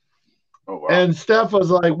 Oh, wow. And Steph was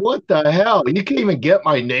like, what the hell? You can't even get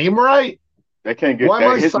my name right? They can't get Why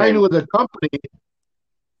am I signing with a company?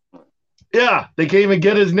 Yeah, they can't even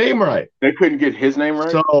get his name right. They couldn't get his name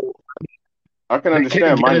right? So I can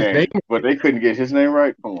understand my name, but they couldn't get his name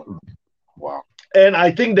right? Come on. Wow. And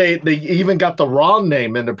I think they even got the wrong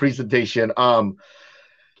name in the presentation.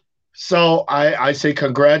 So I say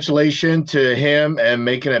congratulations to him and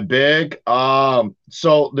making it big.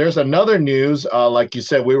 So there's another news, like you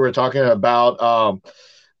said, we were talking about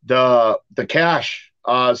the cash.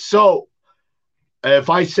 So if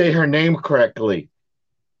I say her name correctly,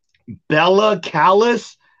 Bella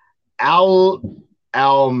Callis Al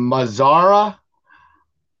Almazara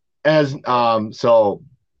as so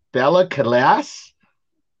Bella Callis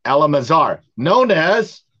Alamazar, known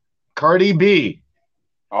as Cardi B.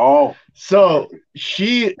 Oh, So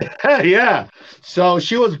she, yeah. So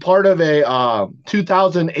she was part of a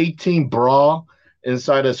 2018 brawl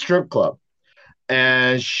inside a strip club,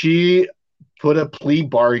 and she put a plea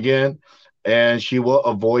bargain, and she will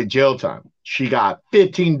avoid jail time. She got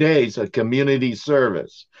 15 days of community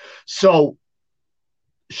service. So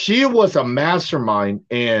she was a mastermind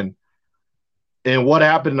in what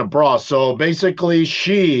happened to Bra. So basically,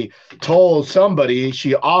 she told somebody,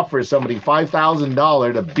 she offered somebody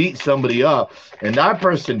 $5,000 to beat somebody up, and that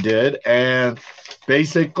person did, and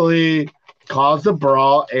basically caused a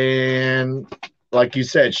brawl. And like you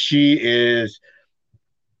said, she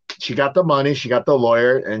got the money, she got the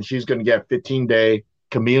lawyer, and she's going to get 15-day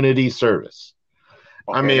community service.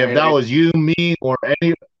 okay. I mean, if that was you, me, or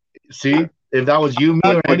any, see, if that was you, me,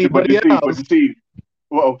 or but anybody else, you see,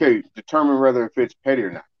 well, okay, determine whether if it's petty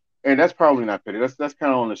or not, and that's probably not petty. That's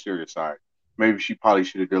kind of on the serious side. Maybe she probably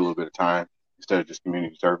should have did a little bit of time instead of just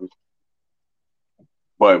community service.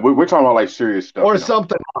 But we're talking about like serious stuff, or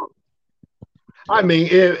something. I mean,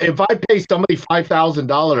 if I pay somebody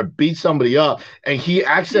 $5,000 to beat somebody up, and he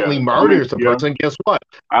accidentally murders the person, guess what?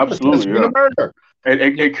 Absolutely, yeah. Murder. And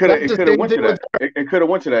it could have went to that. It could have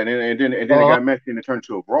went to that, and then it got messy and it turned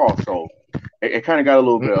to a brawl. So it kind of got a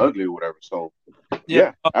little bit ugly or whatever. So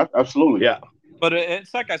yeah, absolutely. Yeah. But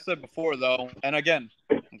it's like I said before, though, and again,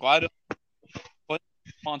 I'm glad to put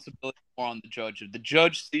responsibility more on the judge. If the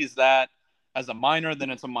judge sees that as a minor,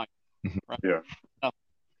 then it's a minor. Right? Yeah.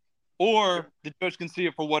 Or the judge can see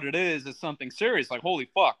it for what it is. It's something serious. Like, holy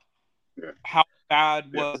fuck, how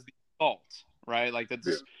bad was the assault? Right? Like, did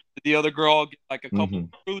the other girl get like a couple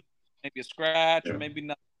bruises, maybe a scratch, or maybe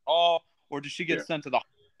not at all? Or did she get sent to the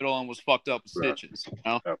hospital and was fucked up with stitches? You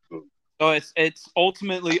know? Absolutely. So it's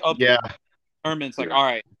ultimately up to determine. It's like, all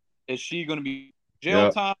right, is she going to be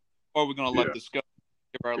jail time, or are we going to let this go?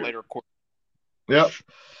 Give her a later court. Yep.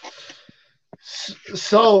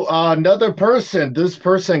 So another person, this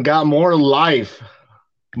person got more life.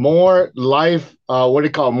 What do you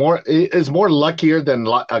call it? More is more luckier than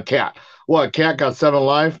a cat. Well, a cat got 7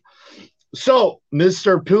 life. So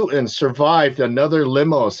Mr. Putin survived another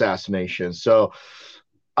limo assassination. So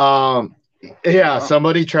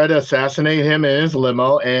somebody tried to assassinate him in his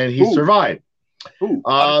limo, and he survived.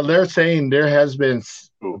 They're saying there has been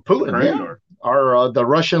Putin, the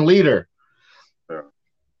Russian leader.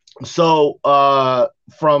 So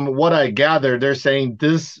from what I gather, they're saying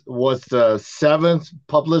this was the 7th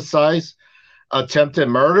publicized attempted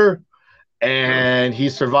murder, and he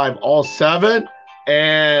survived all 7.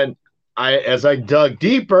 And as I dug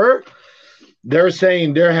deeper, they're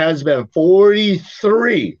saying there has been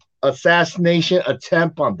 43 assassination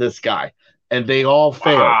attempt on this guy, and they all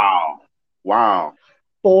failed. Wow.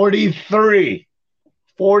 43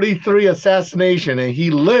 assassination, and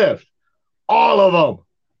he lived all of them.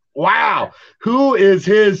 Wow. Who is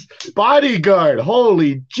his bodyguard?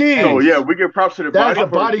 Holy jeez. Oh yeah, we give props to the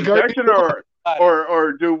bodyguard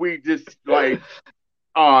or do we just like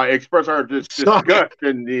express our disgust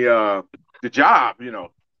in the job, you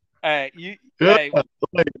know? Hey, you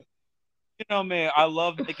know me, I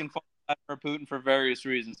love making fun of Vladimir Putin for various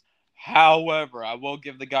reasons. However, I will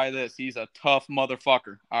give the guy this. He's a tough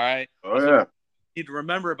motherfucker, all right? You need to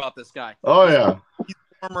remember about this guy. Oh yeah. He's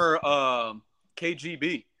former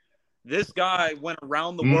KGB. This guy went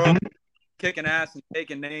around the world kicking ass and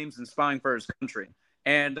taking names and spying for his country.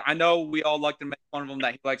 And I know we all like to make fun of him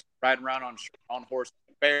that he likes to ride around on horse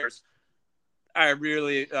bears. I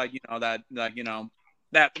really, that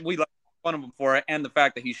we like fun of him for it, and the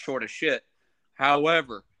fact that he's short as shit.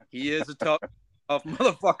 However, he is a tough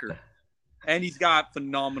motherfucker, and he's got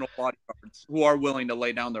phenomenal bodyguards who are willing to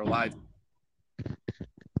lay down their lives.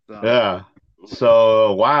 So. Yeah.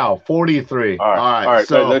 So wow, 43. All right.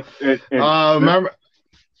 So remember,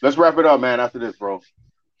 let's wrap it up, man. After this, bro.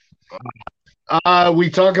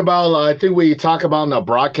 We talk about. I think we talked about in the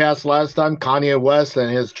broadcast last time. Kanye West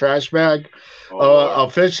and his trash bag.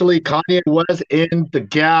 Officially, Kanye West in the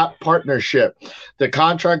Gap partnership. The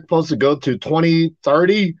contract supposed to go to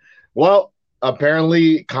 2030. Well,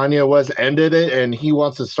 apparently Kanye West ended it, and he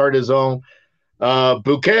wants to start his own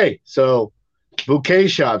bouquet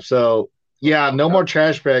shop. So. Yeah, no more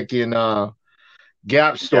trash bag in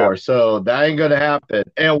Gap store. So that ain't gonna happen.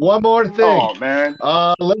 And one more thing. Oh man.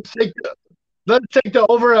 Let's take the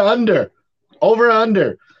over and under. Over and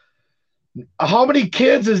under. How many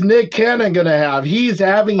kids is Nick Cannon gonna have? He's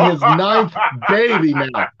having his 9th baby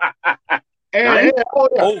now. And oh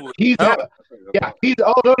yeah, Oh, he's no. he's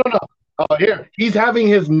no. Oh here, he's having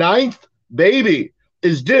his 9th baby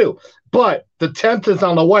is due, but the 10th is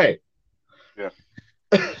on the way. Yeah.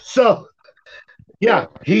 So yeah,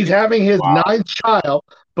 he's having his Wow. 9th child,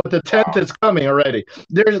 but the 10th is coming already.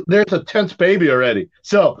 There's a 10th baby already.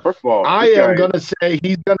 So First of all, I this am guy, gonna say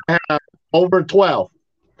he's gonna have over 12.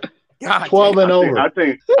 God 12 damn. and over. I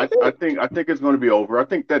think it's going to be over. I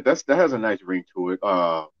think that has a nice ring to it.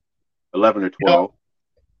 11 or 12.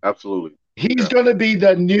 Absolutely. He's going to be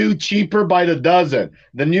the new Cheaper by the Dozen,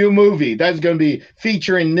 the new movie that's going to be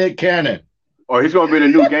featuring Nick Cannon. Or he's going to be the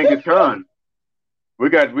new Genghis Khan. We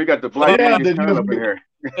got the black Genghis Khan up in here.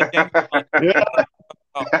 Yeah.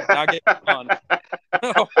 Not get on.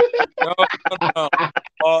 No.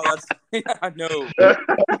 Oh, that's I know.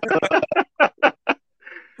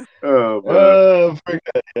 Oh, man.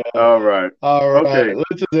 Yeah. All right. Okay.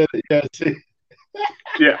 Let's just see.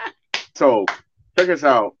 Yeah. So check us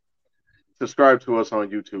out. Subscribe to us on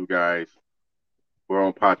YouTube, guys. We're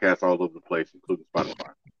on podcasts all over the place, including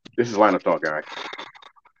Spotify. This is Line of Talk, guys.